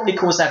 doesn't that normally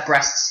cause their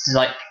breasts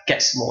to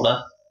get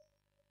smaller?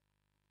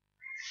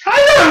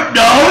 I don't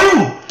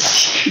know.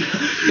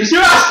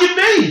 You're asking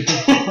me.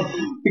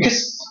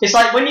 Because it's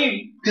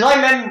because I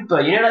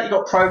remember, you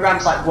got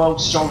programs like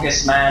World's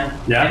Strongest Man.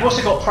 Yeah. They've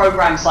also got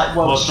programs like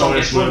World's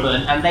Strongest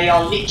Woman, and they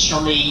are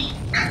literally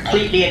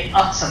completely and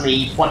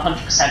utterly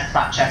 100%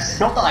 flat-chested.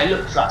 Not that I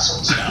look for that sort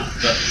of stuff,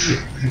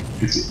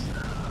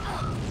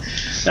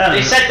 but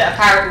they said that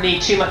apparently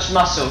too much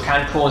muscle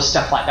can cause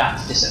stuff like that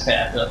to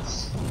disappear. But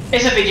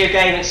it's a video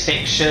game, it's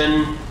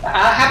fiction.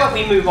 How about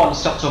we move on and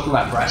stop talking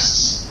about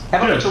breasts? How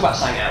about we talk about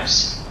something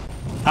else?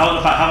 How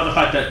about the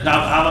fact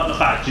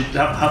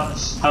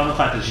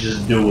that she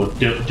doesn't do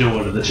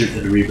one of the two in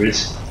the reboot?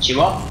 She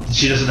what?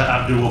 She doesn't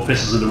have dual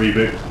pistols in the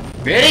reboot.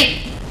 Really?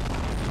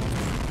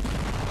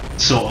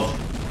 Sort of.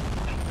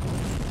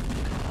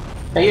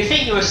 Now you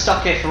think you were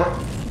stuck here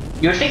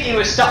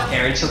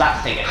until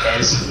that thing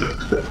appears.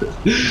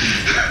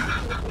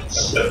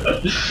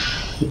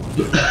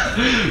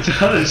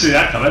 I didn't see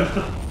that coming.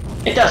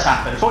 It does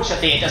happen.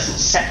 Fortunately, it doesn't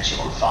set you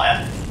on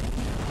fire.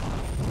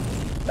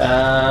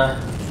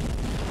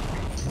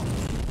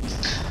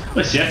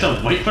 Wait, so you have to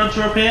wait for him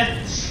to appear?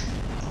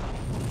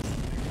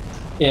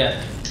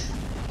 Yeah.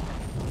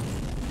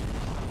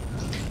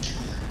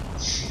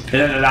 And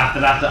then after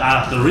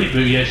the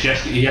reboot, he has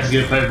to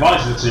go play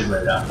Rise of the Tomb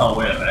Raider. Oh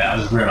wait a minute, I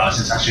just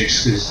realised it's actually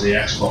exclusive to the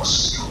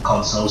Xbox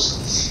consoles.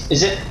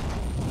 Is it?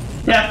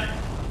 Yeah.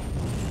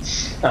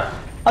 Oh.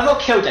 I've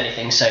not killed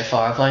anything so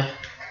far, have I?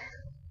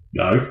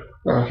 No.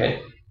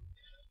 Okay.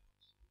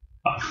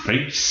 I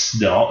think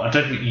not. I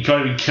don't think you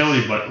can't even kill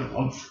him, but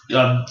well,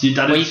 you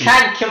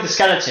can kill the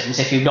skeletons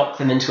if you knock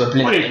them into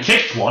oblivion. Well, you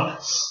kicked one.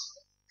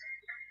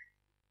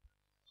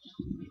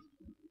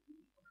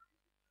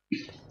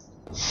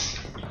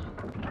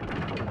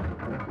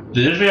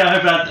 The only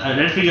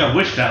thing I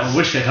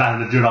wish they had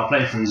during our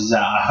playthroughs is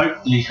that I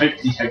hope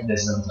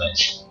there's another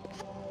glitch.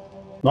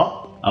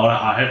 What?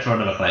 I hope for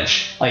another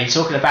glitch. Are you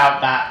talking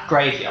about that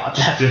graveyard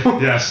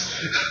level? Yes.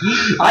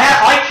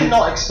 I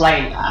cannot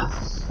explain that.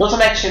 Not to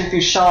mention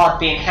Bouchard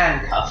being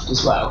handcuffed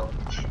as well.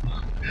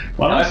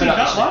 Why the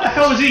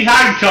hell is he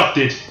handcuffed?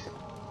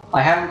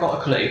 I haven't got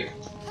a clue.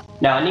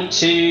 Now I need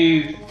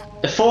to...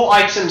 The 4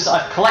 items that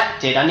I've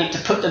collected, I need to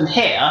put them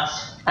here,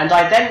 and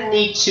I then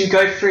need to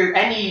go through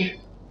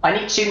any... I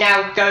need to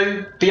now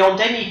go beyond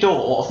any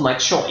door of my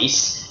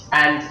choice,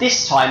 and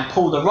this time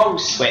pull the wrong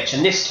switch,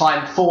 and this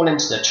time fall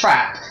into the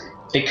trap,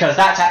 because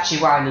that's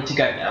actually where I need to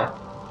go now.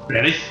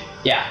 Really?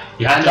 Yeah.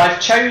 And I've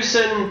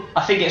chosen,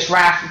 I think it's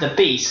Wrath of the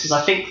Beast, because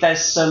I think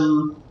there's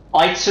some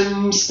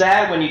items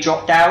there when you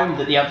drop down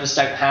that the others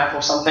don't have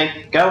or something.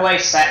 Go away,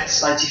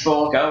 Sets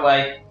 94, go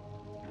away.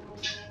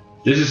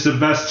 This is the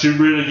best Tomb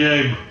Raider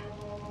game.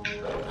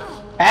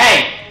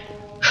 Hey!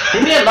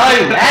 Leave me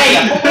alone! Hey!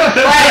 I thought we were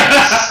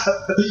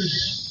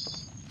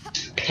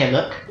friends! Here,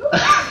 look.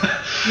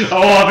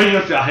 Oh,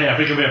 I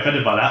think I'll be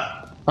offended by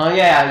that. Oh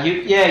yeah,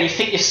 you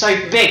think you're so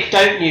big,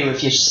 don't you,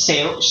 with your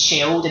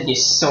shield and your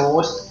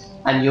sword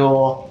and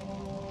your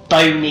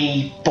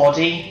bony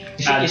body?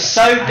 You think you're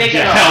so big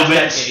and hard,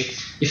 don't you?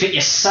 You think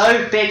you're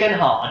so big and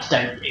hard,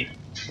 don't you?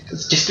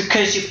 It's just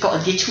because you've got a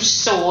little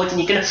sword and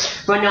you're gonna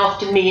run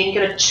after me and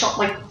you're gonna chop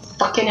my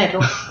fucking head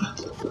off.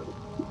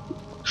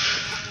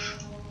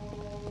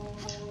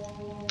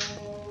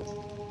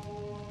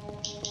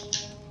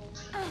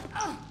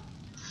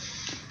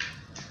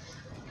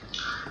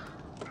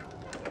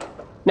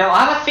 Now,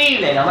 I have a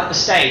feeling I'm at the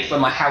stage where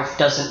my health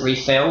doesn't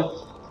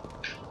refill.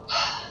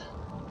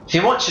 If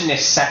you're watching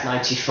this, Set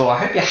 94, I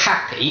hope you're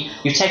happy.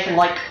 You've taken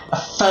like a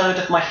third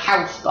of my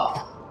health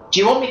bar. Do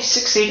you want me to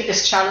succeed at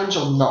this challenge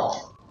or not?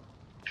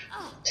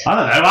 I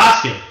don't know,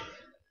 ask him.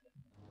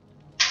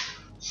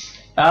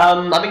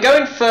 I've been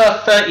going for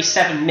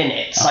 37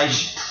 minutes. I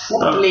should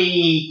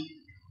probably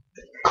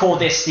call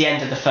this the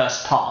end of the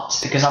first part,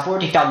 because I've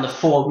already done the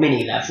 4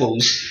 mini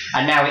levels,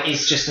 and now it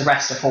is just the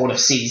rest of all of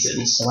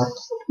seasons, so I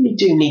probably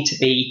do need to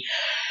be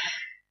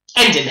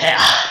ending here.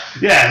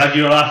 Yeah, like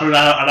you're after an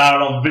hour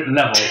long bit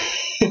level.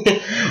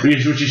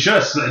 which you should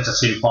have split into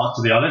 2 parts,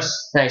 to be honest.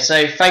 Okay,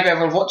 so thank you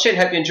everyone for watching,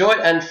 hope you enjoyed,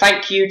 and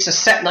thank you to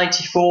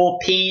Set94,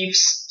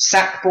 Peeves,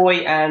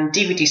 Sackboy, and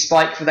DVD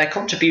Spike for their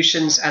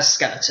contributions as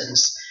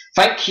skeletons.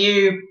 Thank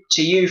you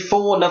to you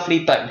 4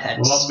 lovely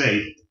boneheads. Well, not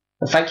me.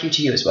 And thank you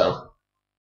to you as well.